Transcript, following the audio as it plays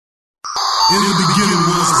In the beginning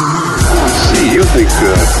was the word. I see, you think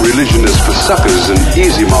religion is for suckers and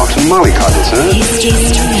easy marks and mollycoddles, huh?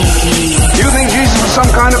 You think Jesus was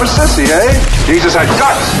some kind of a sissy, eh? Jesus had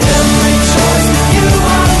guts. Every choice you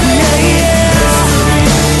are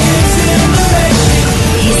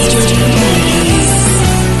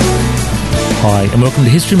Hi, and welcome to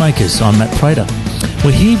History Makers. I'm Matt Prater.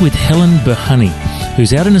 We're here with Helen Burhani,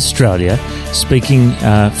 who's out in Australia speaking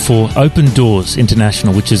for Open Doors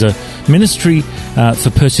International, which is a ministry for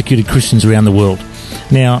persecuted Christians around the world.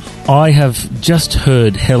 Now, I have just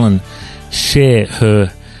heard Helen share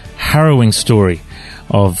her harrowing story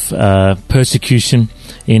of persecution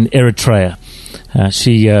in Eritrea.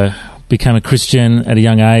 She became a Christian at a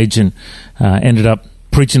young age and ended up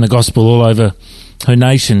preaching the gospel all over her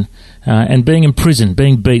nation and being imprisoned,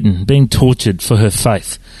 being beaten, being tortured for her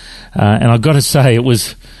faith. And I've got to say, it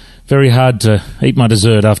was very hard to eat my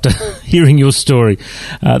dessert after hearing your story,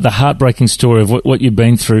 the heartbreaking story of what you've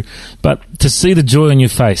been through. But to see the joy on your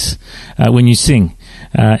face when you sing.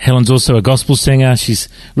 Helen's also a gospel singer. She's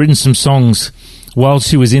written some songs while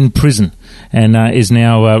she was in prison and is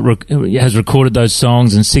now has recorded those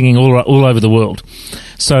songs and singing all over the world.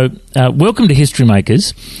 So welcome to History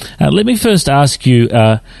Makers. Let me first ask you,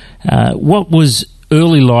 what was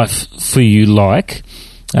early life for you like?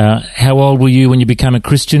 How old were you when you became a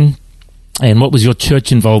Christian? And what was your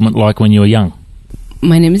church involvement like when you were young?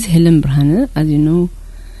 My name is Helen Burhani. As you know,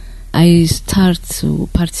 I started to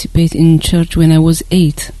participate in church when I was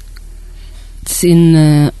 8. It's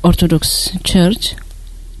in Orthodox church.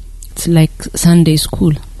 It's like Sunday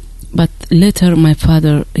school. But later my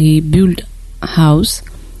father, he built a house.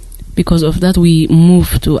 Because of that we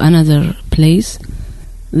moved to another place.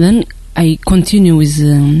 Then I continue with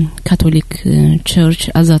Catholic church.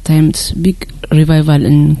 At that time, it's big revival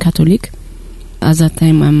in Catholic. At that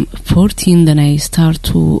time, I'm 14. Then I start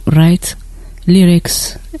to write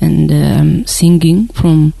lyrics and singing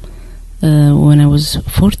from when I was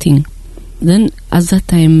 14. Then at that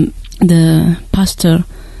time, the pastor,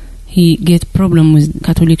 he get problem with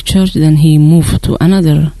Catholic church. Then he moved to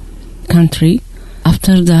another country.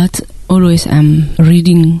 After that, always I'm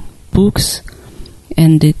reading books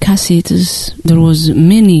and the cassettes. There was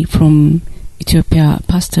many from Ethiopia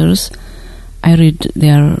pastors. I read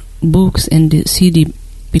their books and the CD.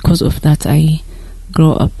 Because of that, I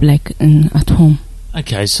grow up like at home.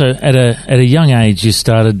 Okay, so at a young age, you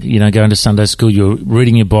started, going to Sunday school. You're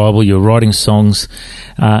reading your Bible. You're writing songs.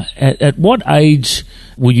 At what age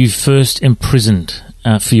were you first imprisoned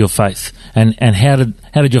for your faith? And how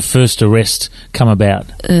did your first arrest come about?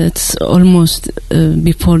 It's almost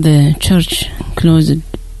before the church closed,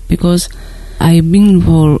 because I've been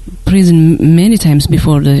for prison many times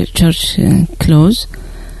before the church closed.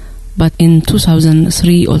 But in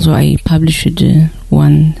 2003 also I published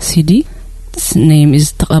one CD. Its name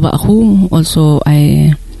is Taqaba Akhu. Also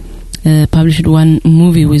I published one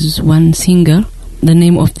movie with one singer. The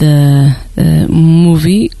name of the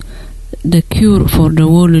movie, The Cure for the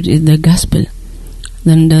World, is the gospel.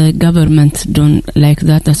 Then the government don't like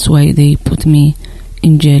that. That's why they put me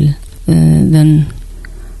in jail. Then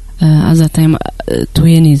at that time,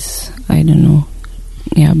 20s, I don't know.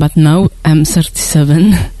 Yeah, but now I'm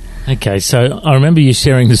 37. Okay, so I remember you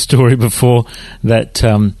sharing the story before that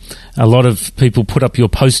a lot of people put up your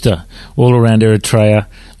poster all around Eritrea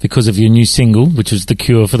because of your new single, which was The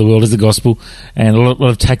Cure for the World is the Gospel, and a lot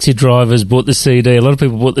of taxi drivers bought the CD. A lot of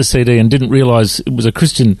people bought the CD and didn't realise it was a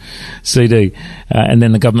Christian CD, and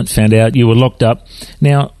then the government found out you were locked up.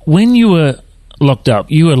 Now, when you were locked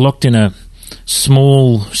up, you were locked in a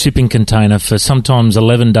small shipping container for sometimes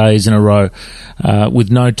 11 days in a row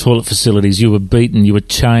with no toilet facilities. You were beaten, you were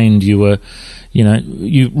chained, you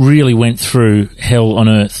really went through hell on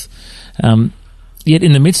earth. Yet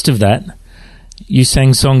in the midst of that, you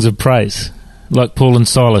sang songs of praise, like Paul and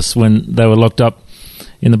Silas when they were locked up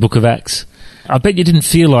in the book of Acts. I bet you didn't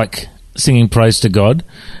feel like singing praise to God.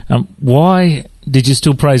 Why did you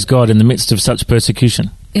still praise God in the midst of such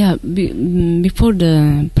persecution? Yeah, before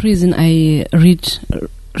the prison, I read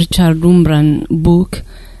Richard Wurmbrand book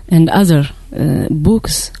and other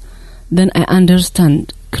books. Then I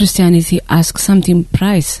understand Christianity asks something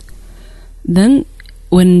price. Then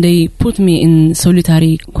when they put me in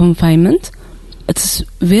solitary confinement, it's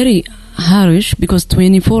very harsh because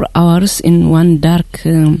 24 hours in one dark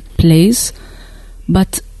place.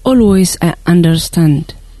 But always I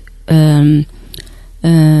understand. One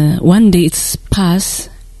day it's past.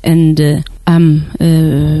 And I'm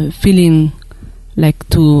feeling like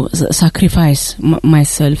to sacrifice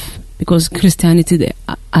myself, because Christianity, they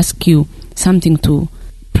ask you something to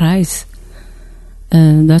price.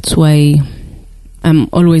 That's why I'm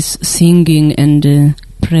always singing and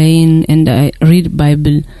praying, and I read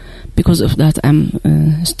Bible. Because of that,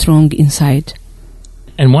 I'm strong inside.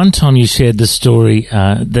 And one time you shared the story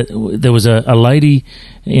that there was a lady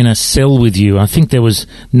in a cell with you. I think there was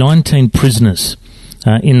 19 prisoners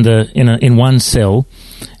in one cell,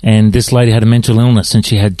 and this lady had a mental illness, and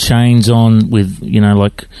she had chains on with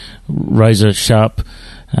like razor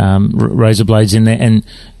blades in there, and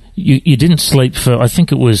you didn't sleep for, I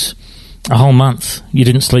think it was a whole month. You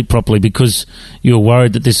didn't sleep properly because you were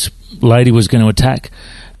worried that this lady was going to attack.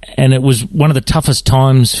 And it was one of the toughest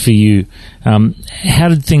times for you. How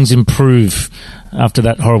did things improve after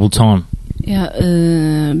that horrible time?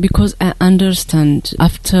 Yeah, because I understand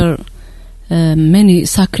after many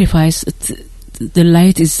sacrifices, the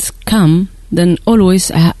light is come. Then always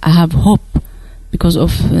I have hope because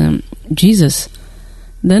of Jesus.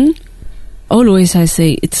 Then always I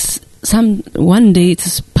say one day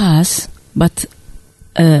it's pass, but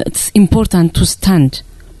it's important to stand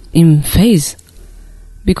in faith.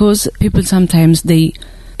 Because people sometimes in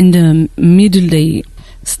the middle they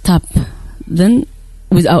stop, then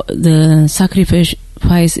without the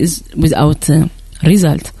sacrifice is without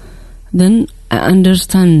result. Then I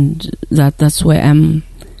understand that's why I'm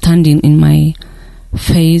standing in my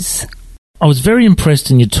faith. I was very impressed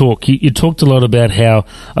in your talk. You talked a lot about how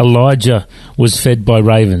Elijah was fed by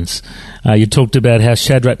ravens. You talked about how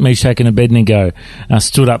Shadrach, Meshach and Abednego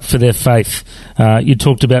stood up for their faith. You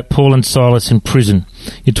talked about Paul and Silas in prison.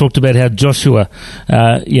 You talked about how Joshua,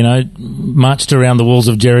 marched around the walls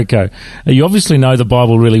of Jericho. You obviously know the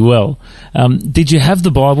Bible really well. Did you have the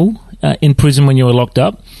Bible in prison when you were locked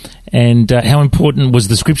up? And how important was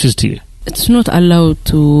the scriptures to you? It's not allowed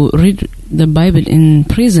to read the Bible in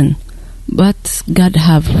prison. But God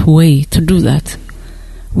have way to do that.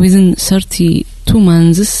 Within 32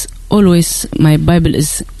 months, always my Bible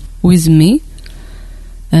is with me.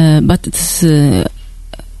 But it's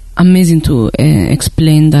amazing to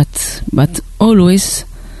explain that. But always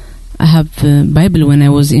I have Bible when I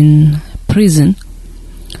was in prison.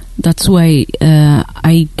 That's why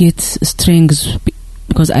I get strength,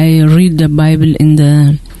 because I read the Bible in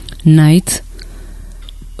the night.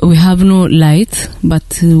 We have no light,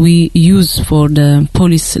 but we use for the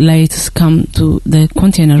police lights come to the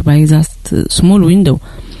container by that small window.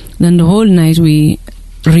 Then the whole night we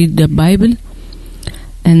read the Bible,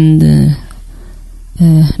 and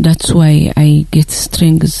that's why I get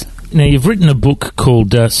strength. Now, you've written a book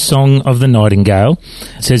called Song of the Nightingale.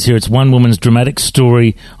 It says here it's one woman's dramatic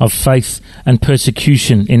story of faith and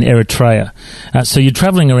persecution in Eritrea. So you're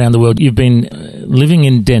travelling around the world. You've been living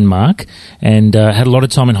in Denmark and had a lot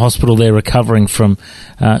of time in hospital there recovering from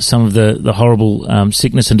some of the horrible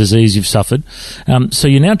sickness and disease you've suffered. So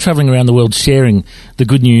you're now travelling around the world sharing the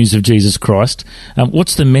good news of Jesus Christ.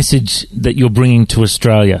 What's the message that you're bringing to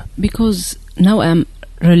Australia? Because now I'm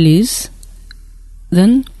released,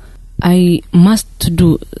 then I must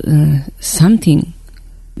do something,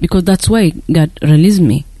 because that's why God released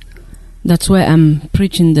me. That's why I'm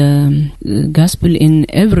preaching the gospel in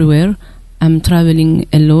everywhere. I'm traveling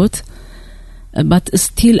a lot, but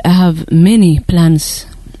still I have many plans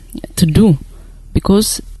to do,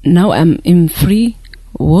 because now I'm in free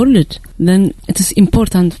world. Then it is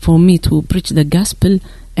important for me to preach the gospel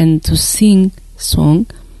and to sing song,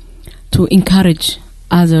 to encourage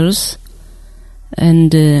others,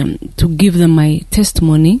 and to give them my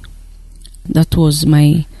testimony. That was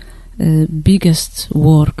my biggest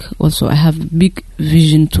work. Also, I have big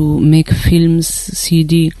vision to make films,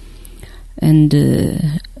 CD,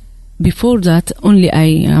 and before that, only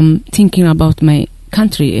I am thinking about my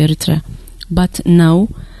country, Eritrea. But now,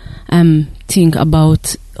 I'm thinking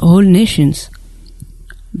about whole nations,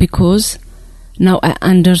 because now I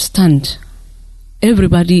understand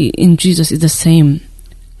everybody in Jesus is the same.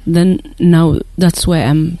 Then now that's why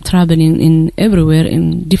I'm traveling in everywhere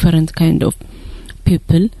in different kind of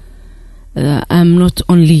people. I'm not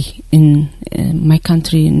only in my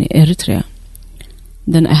country in Eritrea.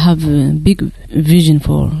 Then I have a big vision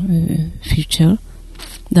for future.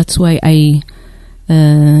 That's why I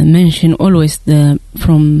mention always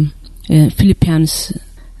from Philippians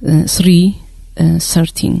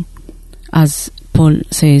 3:13, as Paul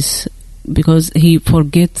says, because he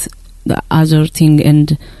forgets the other thing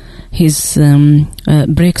and his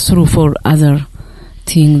breakthrough for other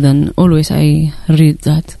thing. Then always I read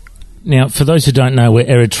that. Now, for those who don't know where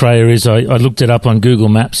Eritrea is, I looked it up on Google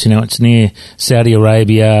Maps. It's near Saudi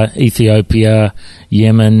Arabia, Ethiopia,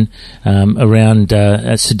 Yemen, around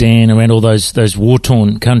Sudan, around all those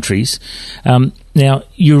war-torn countries. Now,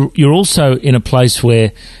 you're also in a place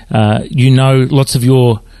where lots of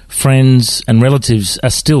your friends and relatives are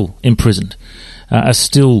still imprisoned. are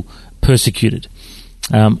still persecuted.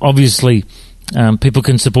 Obviously, people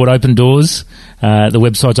can support Open Doors. The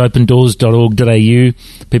website's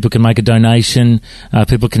opendoors.org.au. People can make a donation.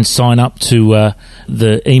 People can sign up to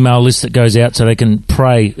the email list that goes out so they can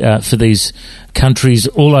pray for these countries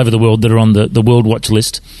all over the world that are on the World Watch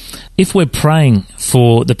list. If we're praying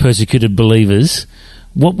for the persecuted believers,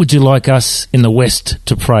 what would you like us in the West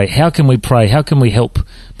to pray? How can we pray? How can we help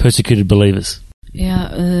persecuted believers?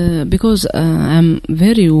 Yeah, because I'm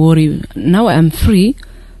very worried. Now I'm free,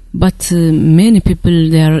 but many people,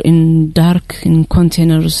 they are in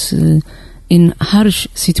containers, in harsh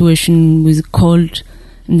situation with cold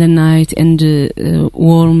in the night and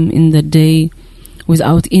warm in the day,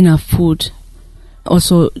 without enough food.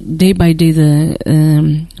 Also, day by day,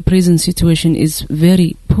 the prison situation is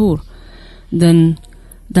very poor. Then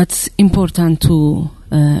that's important to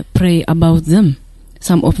pray about them.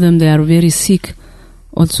 Some of them, they are very sick.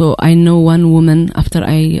 Also, I know one woman, after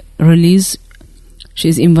I release,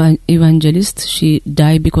 she's evangelist. She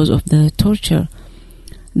died because of the torture.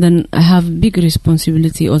 Then I have big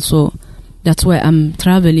responsibility also. That's why I'm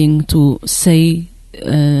traveling to say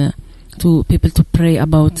to people to pray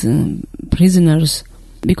about prisoners,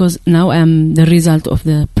 because now I'm the result of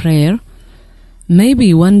the prayer.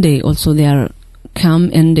 Maybe one day also they are come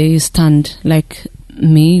and they stand like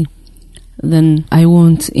me. Then I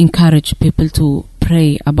won't encourage people to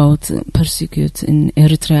pray about persecute in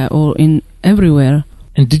Eritrea or in everywhere.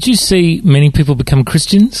 And did you see many people become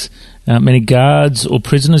Christians? Many guards or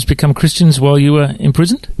prisoners become Christians while you were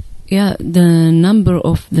imprisoned? Yeah, the number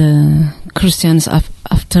of the Christians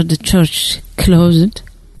after the church closed,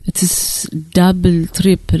 it is double,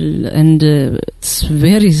 triple, and it's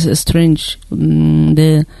very strange.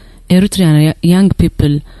 The Eritrean young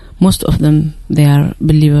people, most of them, they are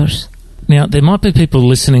believers. Now, there might be people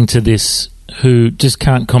listening to this who just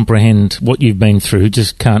can't comprehend what you've been through, who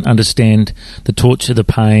just can't understand the torture, the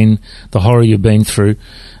pain, the horror you've been through.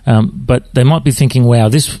 But they might be thinking, wow,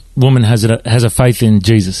 this woman has a faith in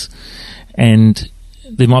Jesus. And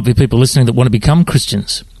there might be people listening that want to become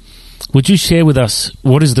Christians. Would you share with us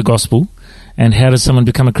what is the gospel and how does someone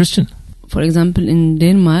become a Christian? For example, in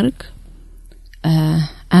Denmark,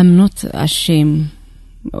 I'm not ashamed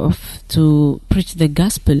to preach the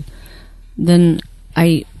gospel. Then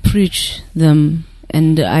I preach them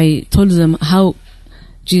and I told them how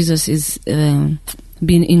Jesus is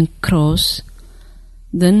being in cross.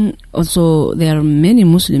 Then also there are many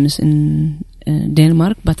Muslims in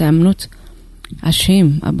Denmark, but I'm not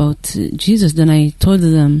ashamed about Jesus. Then I told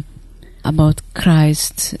them about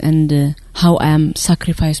Christ and how I am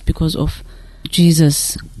sacrificed because of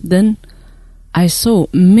Jesus. Then I saw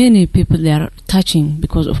many people, they are touching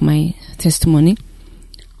because of my testimony.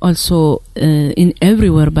 Also in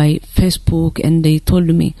everywhere by Facebook, and they told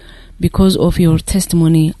me, because of your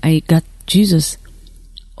testimony I got Jesus.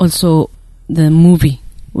 Also the movie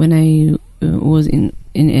when I was in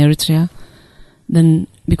Eritrea, then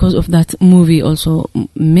because of that movie also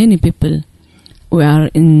many people who are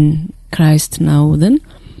in Christ now. Then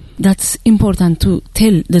that's important to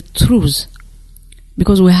tell the truth,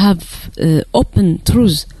 because we have open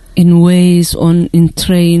truth in ways, in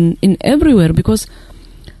train, in everywhere, because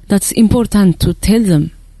that's important to tell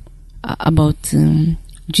them about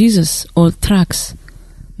Jesus. All tracks,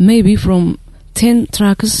 maybe from 10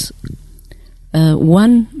 tracks,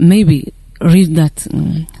 one maybe read that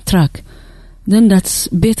track. Then that's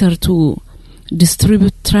better to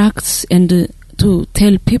distribute tracts and to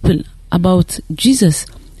tell people about Jesus,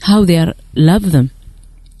 how they are love them.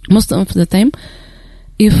 Most of the time,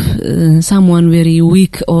 if someone very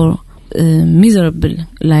weak or miserable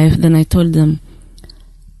life, then I told them,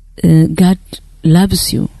 God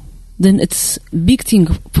loves you. Then it's big thing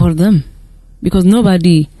for them, because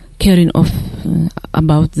nobody caring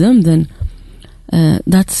about them. Then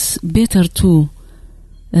that's better to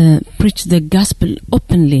preach the gospel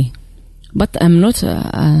openly. But I'm not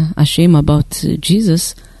ashamed about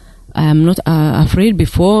Jesus. I am not afraid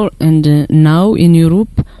before, and now in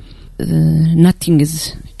Europe nothing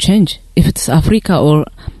is changed. If it's Africa or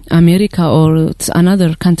America or it's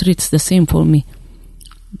another country, it's the same for me,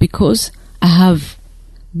 because I have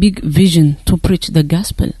big vision to preach the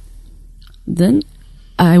gospel. Then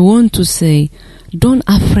I want to say, don't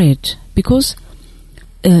afraid, because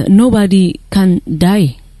nobody can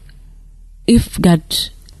die if God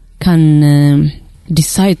can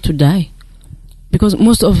decide to die. Because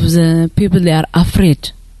most of the people, they are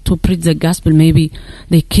afraid to preach the gospel. Maybe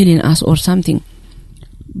they killing us or something.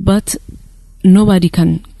 But nobody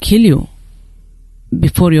can kill you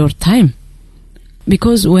before your time.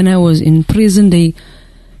 Because when I was in prison, they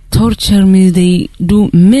torture me, they do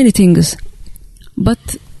many things.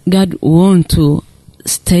 But God want to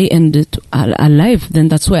stay and alive. Then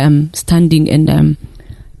that's why I'm standing and I'm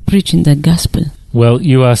preaching the gospel. Well,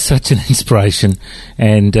 you are such an inspiration,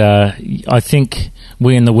 and I think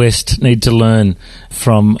we in the West need to learn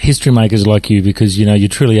from history makers like you, because, you know, you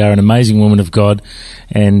truly are an amazing woman of God,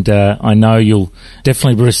 and I know you'll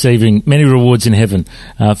definitely be receiving many rewards in heaven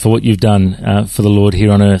for what you've done for the Lord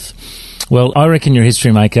here on earth. Well, I reckon you're a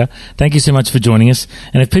history maker. Thank you so much for joining us.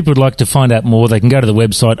 And if people would like to find out more, they can go to the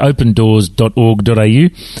website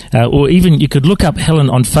opendoors.org.au, or even you could look up Helen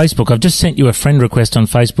on Facebook. I've just sent you a friend request on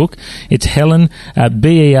Facebook. It's Helen,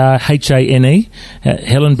 Berhane,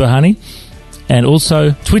 Helen Berhane. And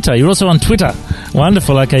also Twitter. You're also on Twitter.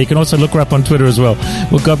 Wonderful. Okay, you can also look her up on Twitter as well.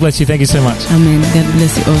 Well, God bless you. Thank you so much. Amen. God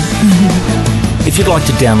bless you all. If you'd like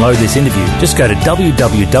to download this interview, just go to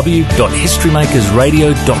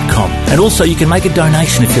www.historymakersradio.com. And also you can make a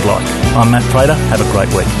donation if you'd like. I'm Matt Prater. Have a great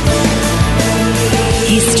week.